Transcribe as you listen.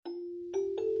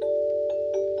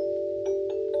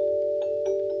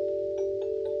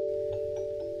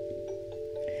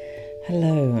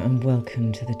Hello and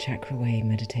welcome to the Chakra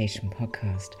Meditation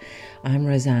Podcast. I'm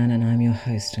Roseanne and I'm your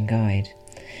host and guide.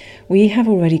 We have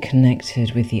already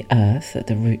connected with the earth at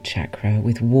the root chakra,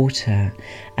 with water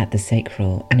at the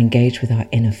sacral, and engaged with our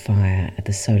inner fire at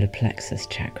the solar plexus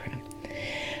chakra.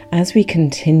 As we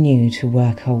continue to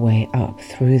work our way up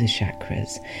through the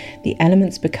chakras, the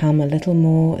elements become a little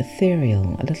more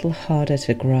ethereal, a little harder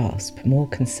to grasp, more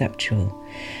conceptual.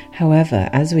 However,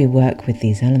 as we work with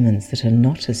these elements that are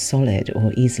not as solid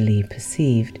or easily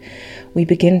perceived, we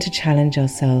begin to challenge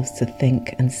ourselves to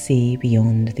think and see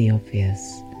beyond the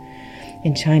obvious.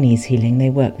 In Chinese healing, they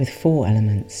work with 4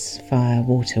 elements: fire,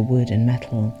 water, wood, and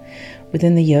metal.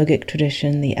 Within the yogic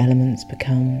tradition, the elements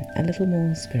become a little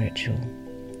more spiritual.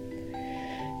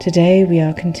 Today we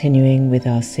are continuing with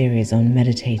our series on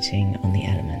meditating on the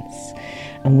elements,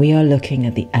 and we are looking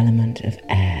at the element of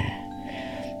air.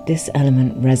 This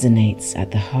element resonates at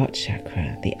the heart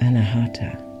chakra, the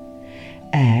anahata.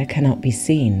 Air cannot be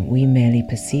seen, we merely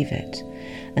perceive it,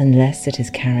 unless it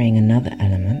is carrying another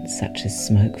element, such as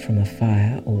smoke from a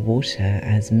fire, or water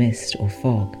as mist or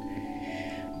fog.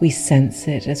 We sense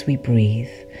it as we breathe,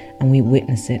 and we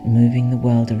witness it moving the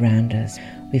world around us.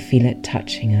 We feel it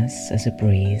touching us as a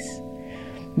breeze.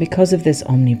 Because of this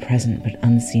omnipresent but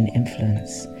unseen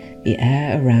influence, the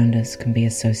air around us can be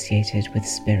associated with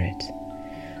spirit.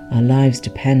 Our lives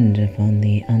depend upon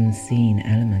the unseen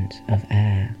element of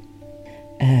air.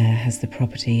 Air has the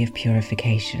property of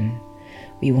purification.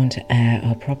 We want to air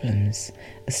our problems.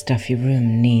 A stuffy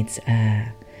room needs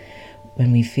air.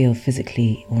 When we feel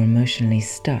physically or emotionally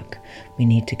stuck, we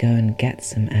need to go and get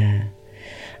some air.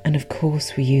 And of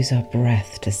course we use our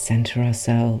breath to center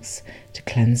ourselves, to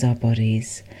cleanse our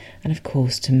bodies, and of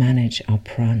course to manage our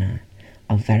prana,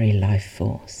 our very life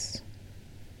force.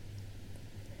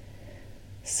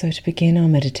 So to begin our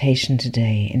meditation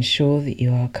today, ensure that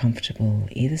you are comfortable,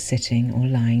 either sitting or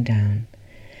lying down,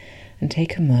 and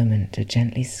take a moment to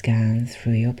gently scan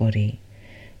through your body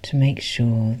to make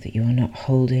sure that you are not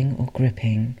holding or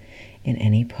gripping in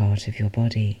any part of your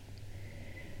body.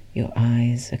 Your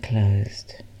eyes are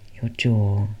closed. Your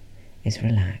jaw is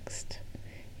relaxed.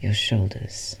 Your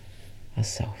shoulders are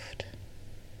soft.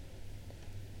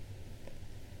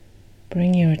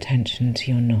 Bring your attention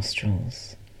to your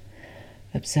nostrils.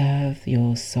 Observe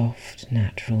your soft,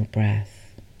 natural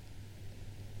breath.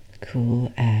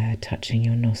 Cool air touching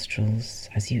your nostrils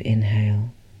as you inhale.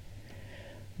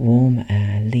 Warm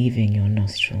air leaving your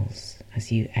nostrils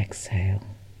as you exhale.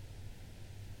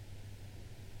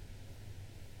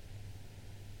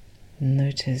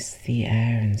 Notice the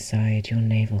air inside your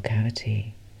navel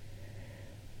cavity.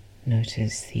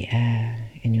 Notice the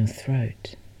air in your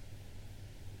throat.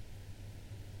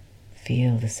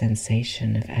 Feel the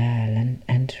sensation of air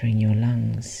entering your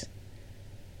lungs,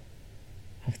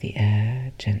 of the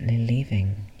air gently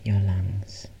leaving your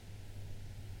lungs.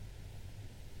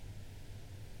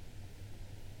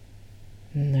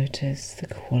 Notice the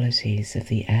qualities of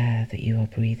the air that you are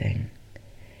breathing.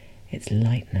 Its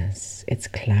lightness, its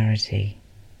clarity.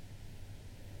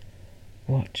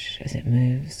 Watch as it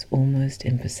moves almost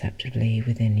imperceptibly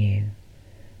within you,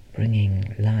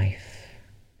 bringing life.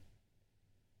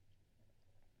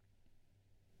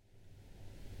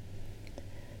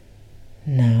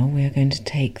 Now we are going to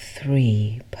take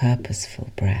 3 purposeful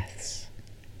breaths.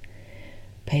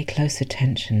 Pay close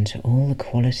attention to all the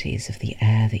qualities of the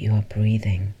air that you are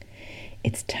breathing,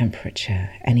 its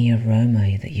temperature, any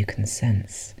aroma that you can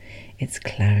sense, its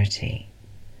clarity.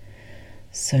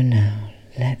 So now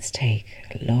let's take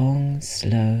a long,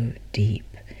 slow,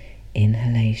 deep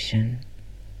inhalation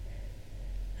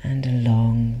and a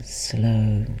long,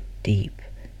 slow, deep,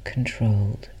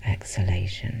 controlled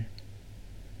exhalation.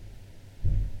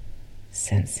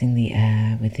 Sensing the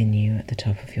air within you at the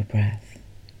top of your breath.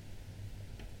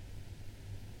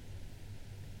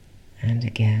 And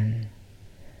again,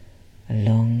 a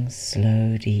long,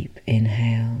 slow, deep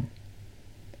inhale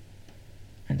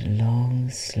and a long,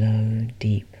 slow,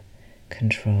 deep,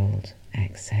 controlled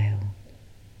exhale.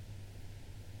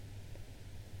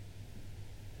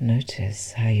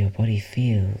 Notice how your body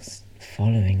feels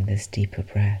following this deeper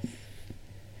breath.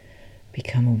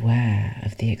 Become aware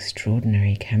of the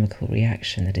extraordinary chemical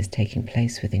reaction that is taking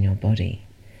place within your body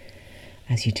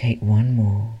as you take one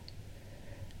more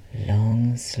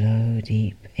long, slow,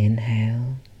 deep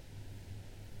inhale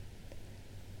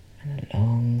and a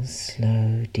long,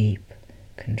 slow, deep,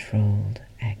 controlled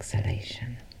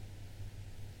exhalation.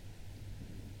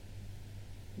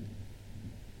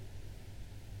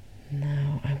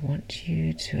 Now I want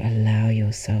you to allow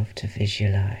yourself to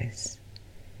visualize.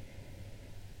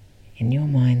 In your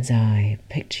mind's eye,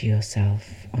 picture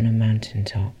yourself on a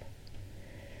mountaintop.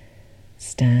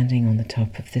 Standing on the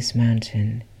top of this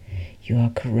mountain, you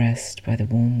are caressed by the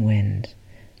warm wind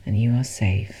and you are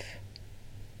safe.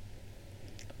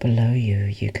 Below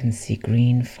you, you can see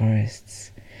green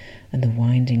forests and the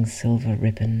winding silver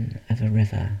ribbon of a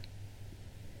river.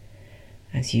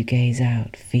 As you gaze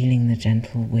out, feeling the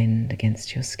gentle wind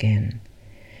against your skin,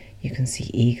 you can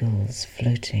see eagles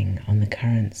floating on the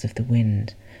currents of the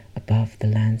wind above the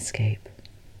landscape.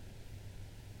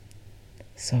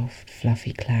 Soft,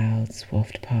 fluffy clouds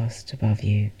waft past above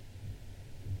you.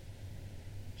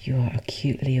 You are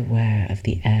acutely aware of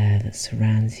the air that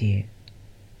surrounds you,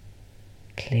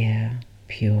 clear,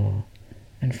 pure,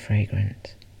 and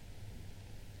fragrant.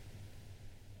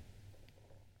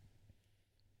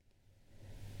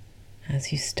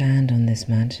 As you stand on this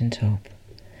mountaintop,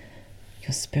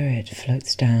 your spirit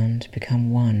floats down to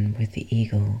become one with the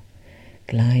eagle,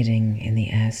 gliding in the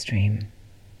airstream.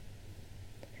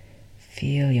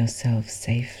 Feel yourself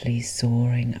safely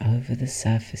soaring over the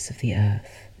surface of the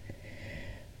earth.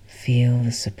 Feel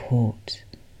the support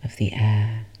of the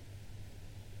air.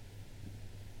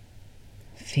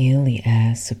 Feel the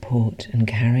air support and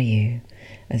carry you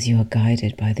as you are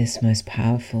guided by this most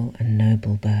powerful and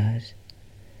noble bird.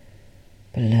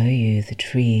 Below you, the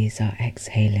trees are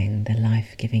exhaling the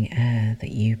life-giving air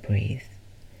that you breathe.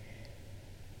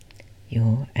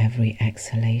 Your every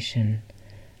exhalation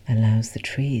allows the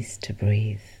trees to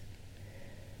breathe.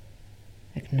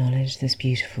 Acknowledge this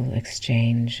beautiful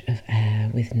exchange of air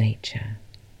with nature.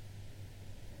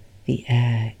 The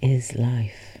air is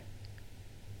life.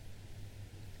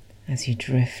 As you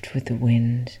drift with the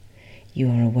wind, you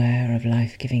are aware of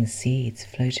life-giving seeds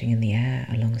floating in the air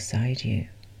alongside you.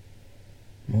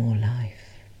 More life.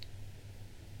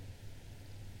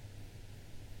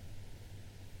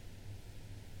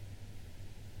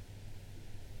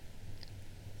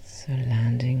 So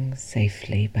landing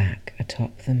safely back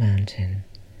atop the mountain,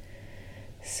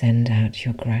 send out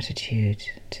your gratitude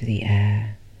to the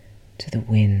air, to the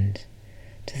wind,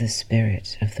 to the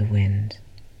spirit of the wind.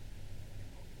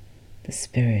 The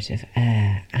spirit of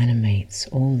air animates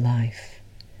all life,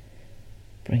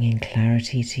 bringing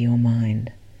clarity to your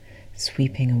mind,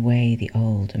 sweeping away the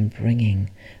old and bringing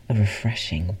a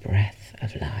refreshing breath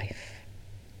of life.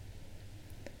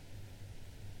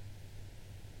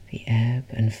 The ebb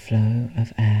and flow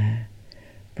of air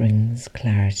brings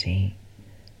clarity,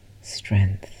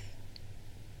 strength,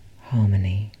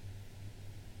 harmony.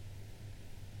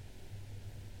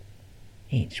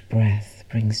 Each breath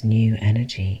brings new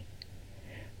energy.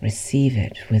 Receive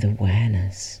it with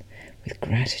awareness, with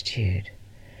gratitude,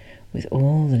 with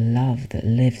all the love that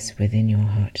lives within your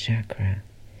heart chakra.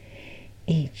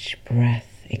 Each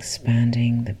breath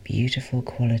expanding the beautiful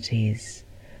qualities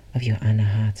of your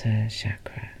Anahata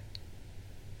chakra.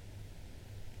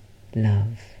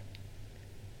 Love,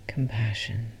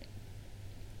 compassion,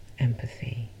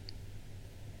 empathy,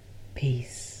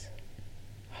 peace,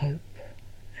 hope,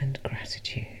 and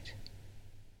gratitude.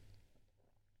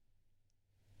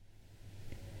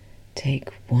 Take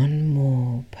one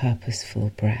more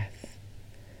purposeful breath.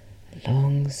 A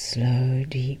long, slow,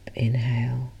 deep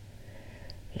inhale.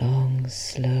 Long,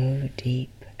 slow,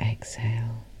 deep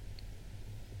exhale.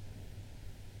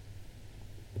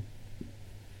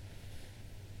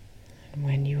 And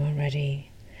when you are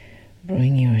ready,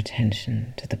 bring your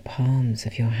attention to the palms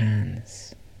of your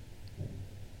hands.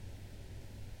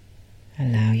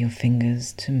 Allow your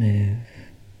fingers to move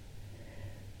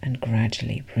and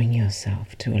gradually bring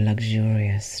yourself to a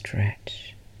luxurious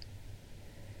stretch.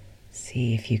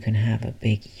 See if you can have a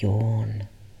big yawn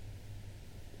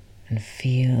and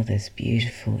feel this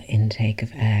beautiful intake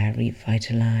of air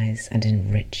revitalize and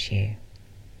enrich you.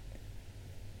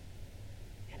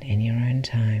 And in your own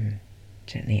time,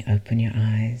 gently open your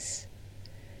eyes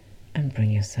and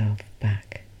bring yourself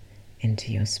back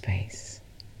into your space.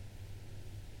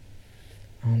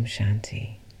 Om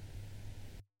Shanti.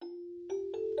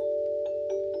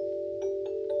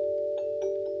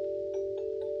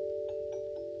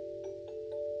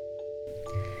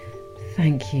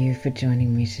 Thank you for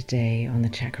joining me today on the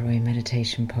Chakra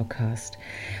Meditation Podcast.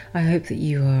 I hope that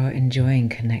you are enjoying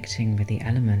connecting with the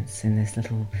elements in this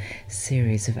little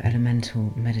series of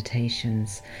elemental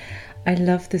meditations. I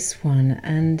love this one,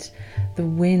 and the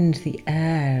wind, the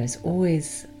air, is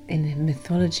always in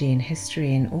mythology and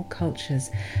history in all cultures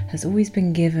has always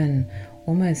been given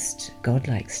almost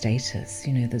godlike status.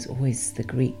 You know, there's always the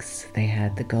Greeks, they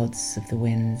had the gods of the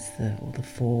winds, all the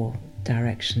four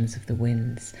directions of the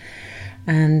winds.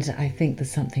 And I think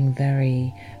there's something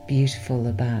very beautiful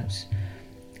about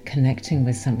connecting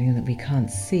with something that we can't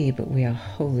see, but we are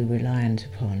wholly reliant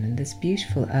upon. And this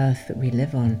beautiful earth that we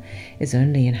live on is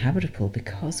only inhabitable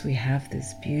because we have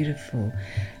this beautiful,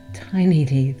 tiny,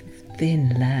 thin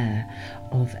layer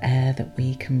of air that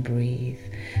we can breathe.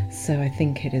 So I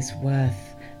think it is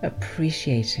worth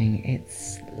appreciating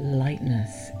its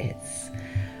lightness, its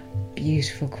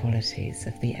beautiful qualities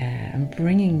of the air, and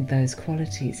bringing those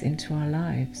qualities into our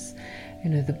lives.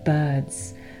 The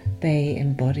birds, they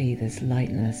embody this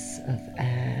lightness of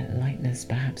air, lightness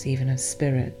perhaps even of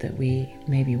spirit that we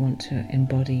maybe want to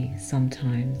embody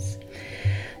sometimes.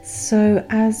 So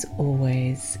as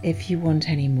always, if you want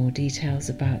any more details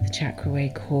about the Chakra Way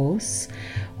course,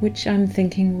 which I'm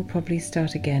thinking will probably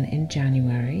start again in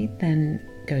January, then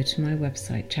go to my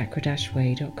website,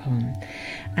 chakra-way.com.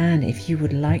 And if you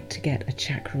would like to get a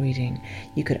chakra reading,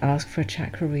 you could ask for a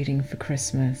chakra reading for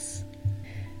Christmas.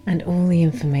 And all the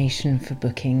information for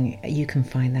booking, you can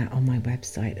find that on my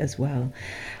website as well.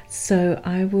 So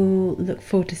I will look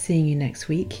forward to seeing you next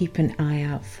week. Keep an eye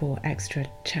out for extra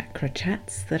chakra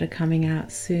chats that are coming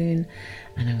out soon.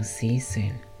 And I will see you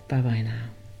soon. Bye bye now.